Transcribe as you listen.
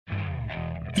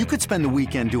You could spend the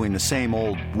weekend doing the same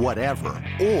old whatever,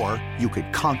 or you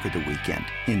could conquer the weekend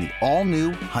in the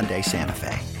all-new Hyundai Santa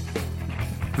Fe.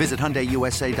 Visit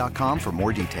HyundaiUSA.com for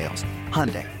more details.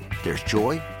 Hyundai, there's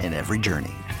joy in every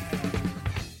journey.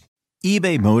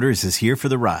 eBay Motors is here for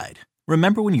the ride.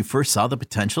 Remember when you first saw the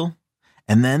potential?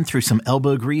 And then through some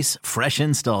elbow grease, fresh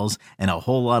installs, and a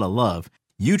whole lot of love,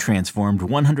 you transformed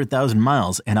 100,000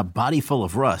 miles and a body full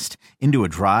of rust into a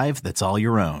drive that's all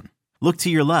your own. Look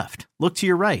to your left. Look to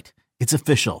your right. It's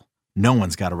official. No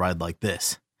one's got a ride like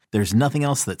this. There's nothing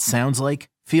else that sounds like,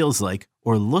 feels like,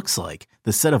 or looks like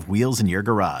the set of wheels in your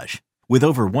garage. With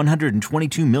over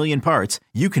 122 million parts,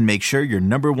 you can make sure your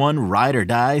number one ride or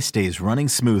die stays running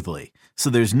smoothly.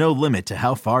 So there's no limit to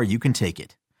how far you can take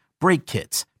it. Brake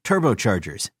kits,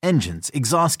 turbochargers, engines,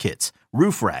 exhaust kits,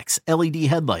 roof racks, LED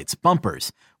headlights,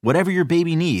 bumpers, whatever your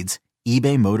baby needs,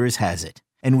 eBay Motors has it.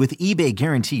 And with eBay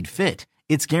Guaranteed Fit,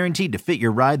 it's guaranteed to fit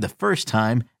your ride the first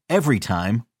time, every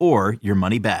time, or your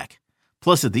money back.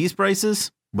 Plus, at these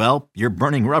prices, well, you're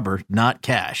burning rubber, not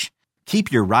cash. Keep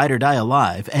your ride or die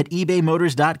alive at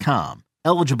ebaymotors.com.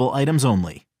 Eligible items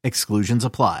only. Exclusions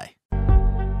apply.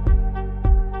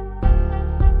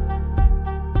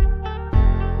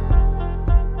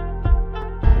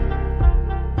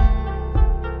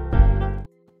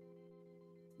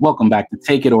 Welcome back to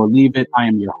Take It or Leave It. I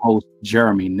am your host,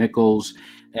 Jeremy Nichols,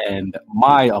 and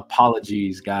my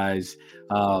apologies, guys,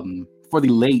 for the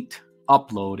late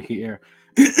upload here.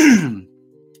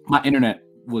 My internet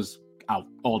was out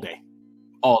all day.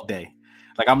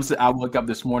 Like I woke up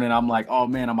this morning, I'm like, oh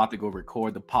man, I'm about to go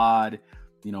record the pod,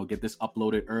 get this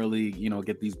uploaded early,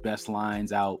 get these best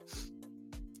lines out.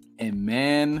 And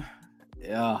man,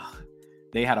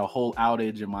 they had a whole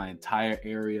outage in my entire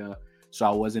area. So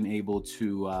I wasn't able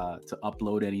to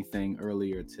upload anything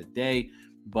earlier today.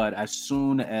 But as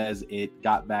soon as it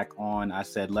got back on, I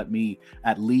said, let me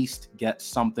at least get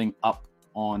something up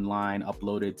online,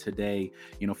 uploaded today,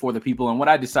 for the people. And what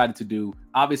I decided to do,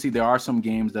 obviously, there are some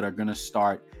games that are going to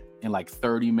start in like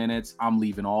 30 minutes. I'm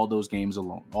leaving all those games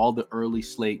alone. All the early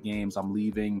slate games, I'm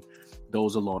leaving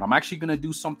those alone. I'm actually going to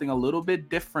do something a little bit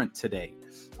different today.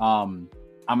 I'm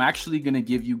actually going to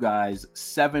give you guys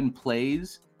 7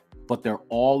 plays, but they're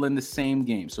all in the same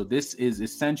game. So this is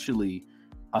essentially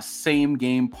a same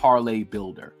game parlay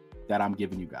builder that I'm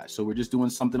giving you guys. So we're just doing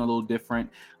something a little different.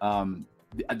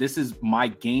 This is my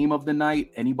game of the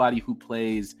night. Anybody who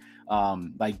plays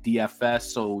like DFS,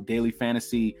 so daily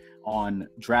fantasy on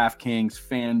DraftKings,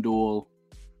 FanDuel,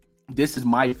 this is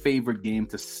my favorite game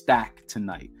to stack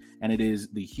tonight. And it is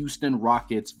the Houston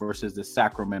Rockets versus the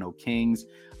Sacramento Kings.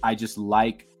 I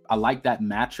like that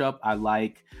matchup. I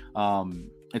like,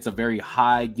 it's a very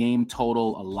high game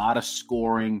total, a lot of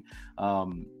scoring.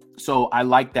 So I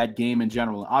like that game in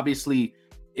general. Obviously,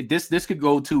 this could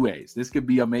go two ways. This could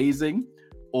be amazing,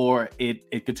 or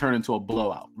it could turn into a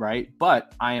blowout, right?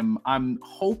 But I'm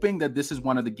hoping that this is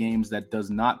one of the games that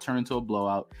does not turn into a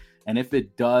blowout. And if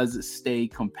it does stay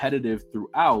competitive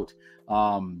throughout,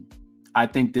 I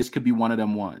think this could be one of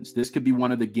them ones. This could be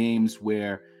one of the games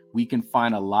where we can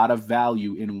find a lot of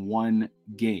value in one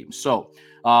game. So,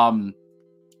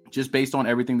 just based on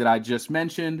everything that I just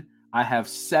mentioned, I have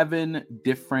 7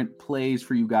 different plays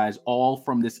for you guys, all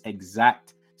from this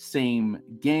exact same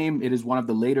game. It is one of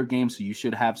the later games, so you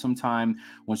should have some time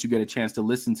once you get a chance to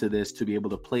listen to this to be able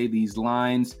to play these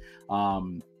lines.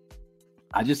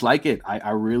 I just like it.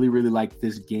 I really, really like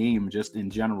this game just in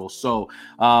general. So,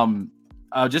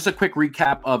 just a quick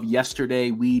recap of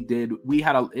yesterday. The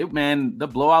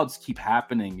blowouts keep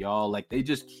happening, y'all. Like, they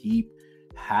just keep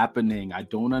happening. I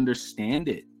don't understand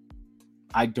it.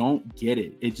 I don't get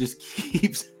it. It just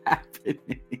keeps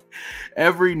happening.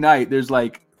 Every night there's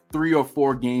like 3 or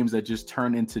 4 games that just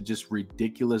turn into just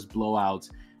ridiculous blowouts,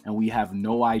 and we have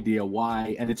no idea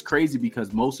why. And it's crazy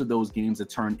because most of those games that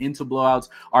turn into blowouts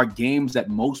are games that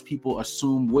most people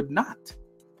assume would not.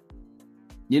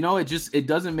 It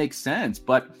doesn't make sense.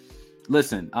 But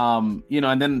listen,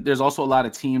 and then there's also a lot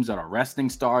of teams that are resting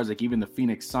stars, like even the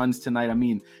Phoenix Suns tonight. I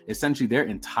mean, essentially their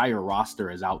entire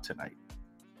roster is out tonight.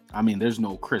 I mean, there's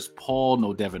no Chris Paul,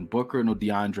 no Devin Booker, no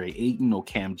DeAndre Ayton, no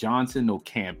Cam Johnson, no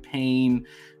Cam Payne,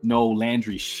 no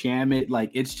Landry Shamet.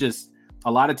 Like, it's just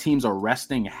a lot of teams are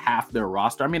resting half their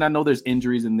roster. I mean, I know there's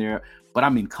injuries in there, but I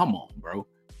mean, come on, bro.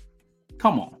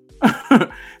 Come on.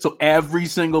 So every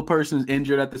single person's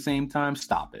injured at the same time.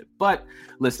 Stop it. But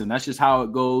listen, that's just how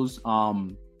it goes.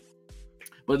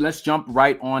 But But let's jump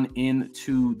right on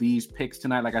into these picks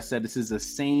tonight. Like I said, this is the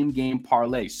same game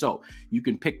parlay. So you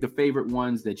can pick the favorite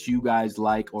ones that you guys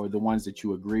like or the ones that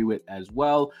you agree with as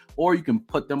well. Or you can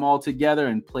put them all together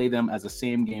and play them as a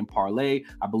same game parlay.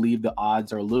 I believe the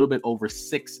odds are a little bit over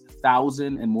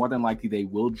 6,000, and more than likely they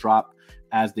will drop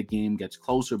as the game gets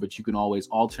closer, but you can always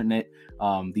alternate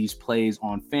these plays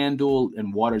on FanDuel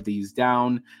and water these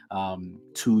down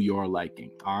to your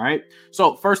liking. All right.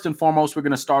 So first and foremost, we're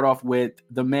going to start off with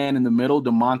the man in the middle,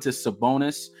 Domantas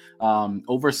Sabonis,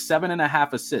 over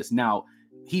 7.5 assists. Now,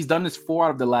 he's done this 4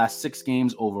 out of the last 6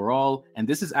 games overall, and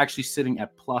this is actually sitting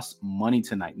at plus money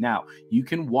tonight. Now, you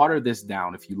can water this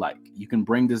down if you like. You can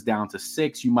bring this down to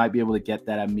 6. You might be able to get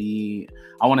that at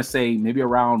I want to say maybe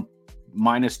around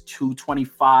minus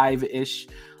 225-ish,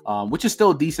 which is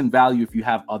still decent value if you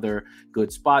have other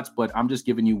good spots, but I'm just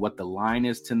giving you what the line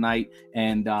is tonight.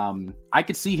 And I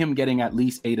could see him getting at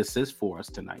least 8 assists for us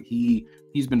tonight.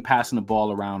 He's been passing the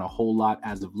ball around a whole lot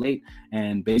as of late,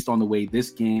 and based on the way this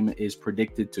game is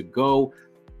predicted to go,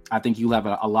 I think you'll have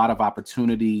a lot of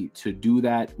opportunity to do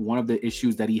that. One of the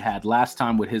issues that he had last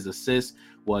time with his assists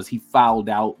was he fouled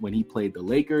out when he played the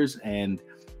Lakers, and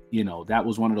that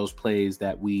was one of those plays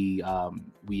that we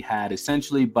had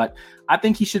essentially. But I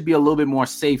think he should be a little bit more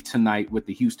safe tonight with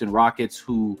the Houston Rockets,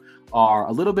 who are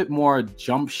a little bit more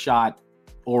jump shot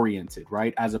oriented,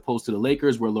 right? As opposed to the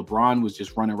Lakers, where LeBron was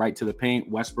just running right to the paint.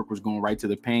 Westbrook was going right to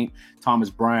the paint. Thomas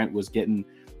Bryant was getting,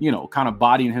 kind of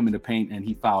bodying him in the paint, and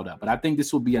he fouled up. But I think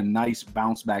this will be a nice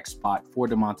bounce back spot for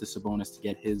Domantas Sabonis to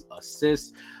get his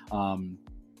assist.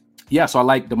 So I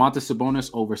like Domantas Sabonis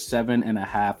over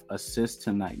 7.5 assists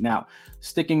tonight. Now,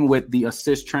 sticking with the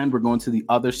assist trend, we're going to the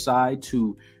other side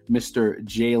to Mr.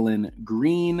 Jalen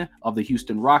Green of the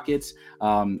Houston Rockets.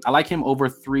 I like him over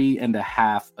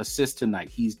 3.5 assists tonight.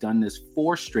 He's done this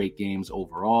 4 straight games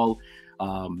overall.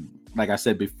 Like I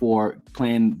said before,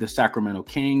 playing the Sacramento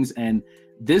Kings. And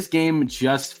this game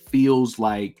just feels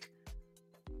like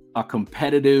a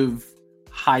competitive,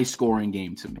 high-scoring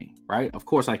game to me. Right? Of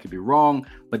course, I could be wrong,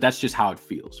 but that's just how it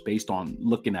feels based on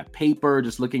looking at paper,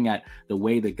 just looking at the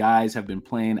way the guys have been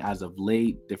playing as of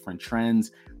late, different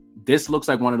trends. This looks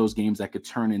like one of those games that could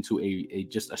turn into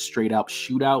just a straight up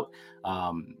shootout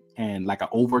and like an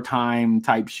overtime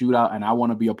type shootout. And I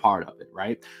want to be a part of it.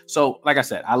 Right. So like I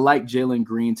said, I like Jalen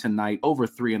Green tonight over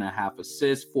 3.5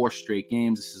 assists, 4 straight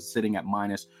games. This is sitting at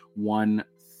minus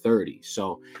 130.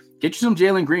 So get you some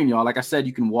Jalen Green, y'all. Like I said,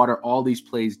 you can water all these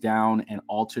plays down and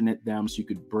alternate them. So you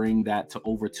could bring that to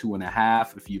over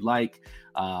 2.5 if you like.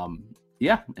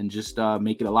 And just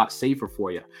make it a lot safer for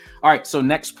you. All right, so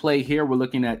next play here, we're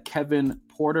looking at Kevin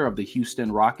Porter of the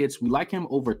Houston Rockets. We like him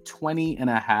over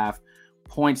 20.5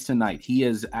 points tonight. He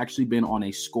has actually been on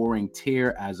a scoring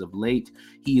tear as of late.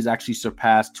 He's actually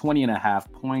surpassed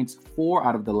 20.5 points 4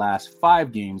 out of the last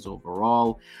 5 games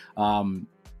overall.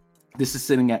 This is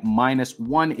sitting at minus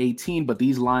 118, but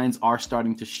these lines are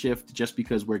starting to shift just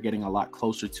because we're getting a lot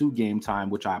closer to game time,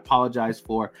 which I apologize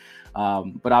for.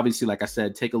 But obviously, like I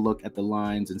said, take a look at the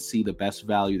lines and see the best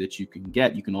value that you can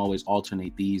get. You can always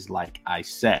alternate these, like I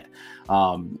said,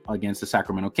 against the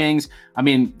Sacramento Kings. I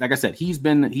mean, like I said, he's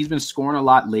been scoring a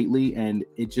lot lately, and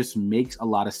it just makes a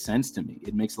lot of sense to me.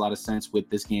 It makes a lot of sense with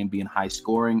this game being high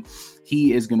scoring.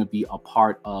 He is going to be a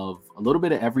part of a little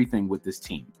bit of everything with this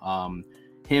team.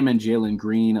 Him and Jalen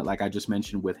Green, like I just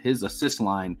mentioned with his assist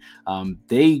line,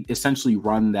 they essentially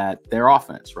run their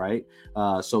offense, right?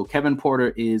 So Kevin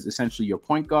Porter is essentially your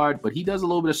point guard, but he does a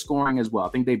little bit of scoring as well. I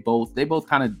think they both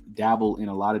kind of dabble in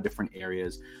a lot of different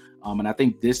areas. And I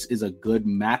think this is a good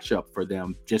matchup for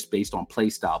them just based on play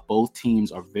style. Both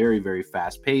teams are very, very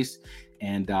fast paced.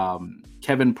 And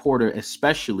Kevin Porter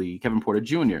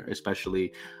Jr.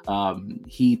 especially,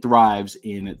 he thrives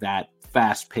in that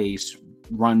fast pace,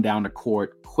 run down the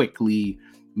court quickly,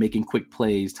 making quick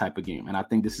plays type of game. And I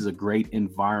think this is a great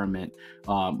environment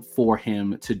for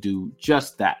him to do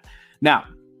just that. Now,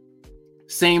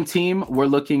 same team, we're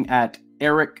looking at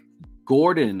Eric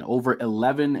Gordon over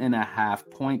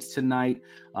 11.5 points tonight.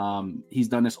 He's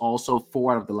done this also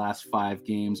 4 out of the last 5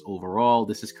 games overall.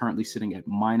 This is currently sitting at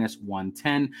minus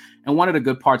 110. And one of the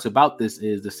good parts about this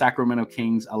is the Sacramento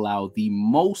Kings allow the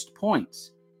most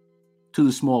points to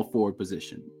the small forward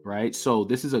position, right? So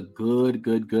this is a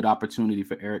good opportunity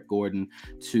for Eric Gordon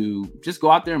to just go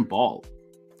out there and ball.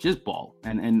 Just ball.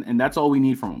 And that's all we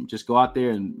need from him. Just go out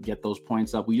there and get those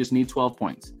points up. We just need 12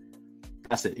 points.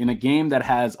 That's it. In a game that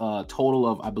has a total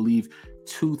of, I believe,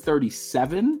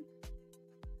 237.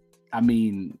 I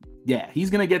mean, yeah, he's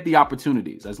going to get the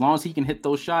opportunities. As long as he can hit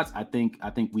those shots, I think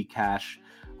we cash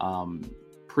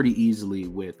pretty easily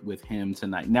with him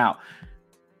tonight. Now,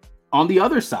 on the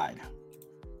other side,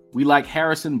 We like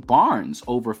Harrison Barnes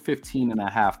over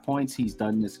 15.5 points. He's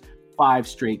done this 5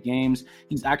 straight games.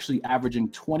 He's actually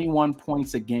averaging 21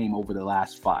 points a game over the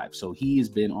last 5. So he has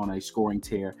been on a scoring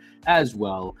tear as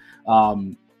well.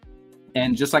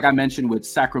 And just like I mentioned with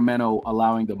Sacramento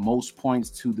allowing the most points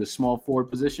to the small forward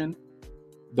position,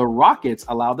 the Rockets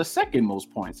allow the second most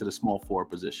points to the small forward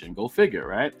position. Go figure,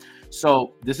 right?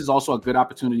 So this is also a good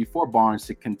opportunity for Barnes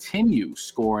to continue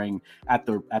scoring at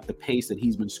the pace that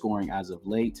he's been scoring as of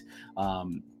late.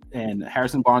 And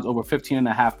Harrison Barnes over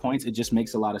 15.5 points, it just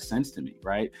makes a lot of sense to me,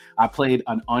 right? I played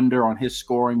an under on his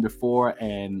scoring before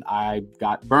and I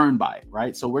got burned by it,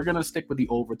 right? So we're going to stick with the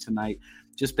over tonight,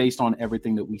 just based on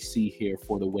everything that we see here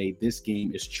for the way this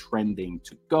game is trending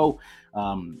to go.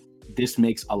 This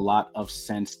makes a lot of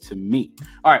sense to me.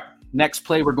 All right, next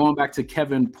play, we're going back to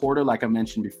Kevin Porter. Like I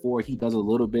mentioned before, he does a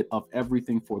little bit of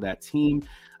everything for that team.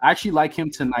 I actually like him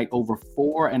tonight over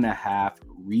 4.5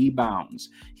 rebounds.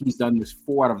 He's done this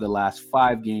 4 out of the last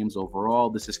 5 games overall.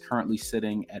 This is currently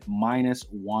sitting at minus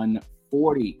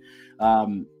 140.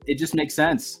 It just makes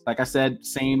sense. Like I said,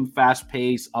 same fast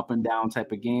pace, up and down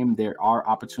type of game. There are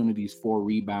opportunities for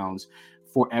rebounds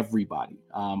for everybody.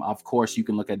 Of course, you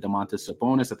can look at Domantas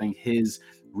Sabonis. I think his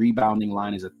rebounding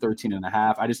line is at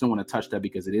 13.5. I just don't want to touch that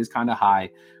because it is kind of high.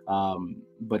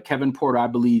 But Kevin Porter, I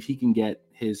believe he can get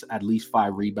his at least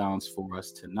 5 rebounds for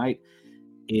us tonight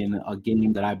in a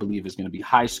game that I believe is going to be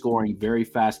high scoring, very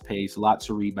fast paced, lots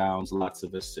of rebounds, lots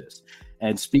of assists.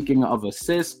 And speaking of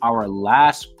assists, our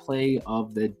last play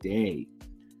of the day,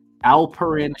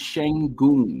 Alperen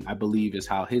Sengun, I believe is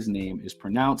how his name is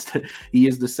pronounced. He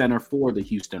is the center for the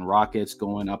Houston Rockets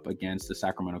going up against the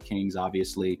Sacramento Kings,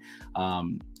 obviously.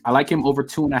 I like him over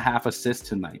 2.5 assists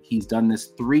tonight. He's done this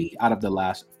 3 out of the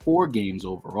last 4 games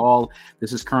overall.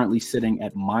 This is currently sitting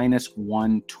at minus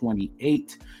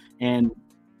 128. And,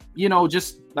 you know,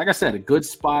 just like I said, a good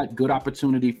spot, good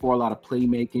opportunity for a lot of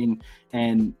playmaking.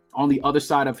 And on the other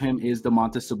side of him is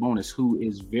Domantas Sabonis, who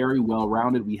is very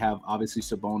well-rounded. We have obviously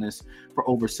Sabonis for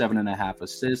over 7.5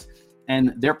 assists,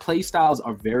 and their play styles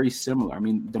are very similar. I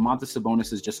mean, Domantas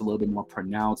Sabonis is just a little bit more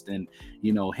pronounced, and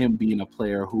you know, him being a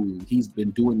player who he's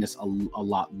been doing this a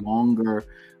lot longer,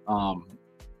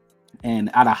 and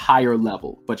at a higher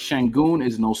level. But Sengun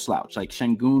is no slouch. Like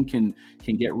Sengun can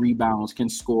get rebounds, can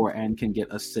score, and can get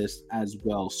assists as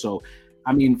well. So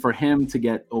I mean, for him to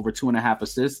get over 2.5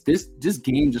 assists, this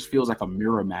game just feels like a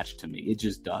mirror match to me. It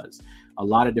just does. A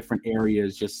lot of different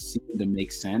areas just seem to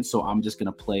make sense. So I'm just going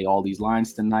to play all these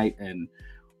lines tonight and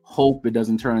hope it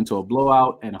doesn't turn into a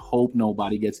blowout and hope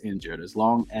nobody gets injured. As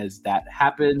long as that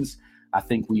happens, I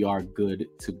think we are good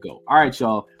to go. All right,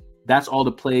 y'all. That's all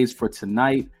the plays for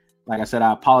tonight. Like I said,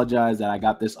 I apologize that I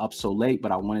got this up so late,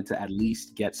 but I wanted to at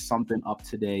least get something up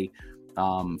today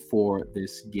for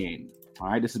this game. All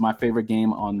right, this is my favorite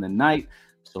game on the night.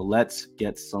 So let's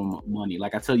get some money.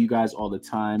 Like I tell you guys all the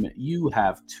time, you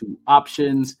have 2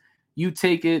 options. You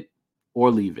take it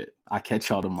or leave it. I'll catch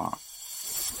y'all tomorrow.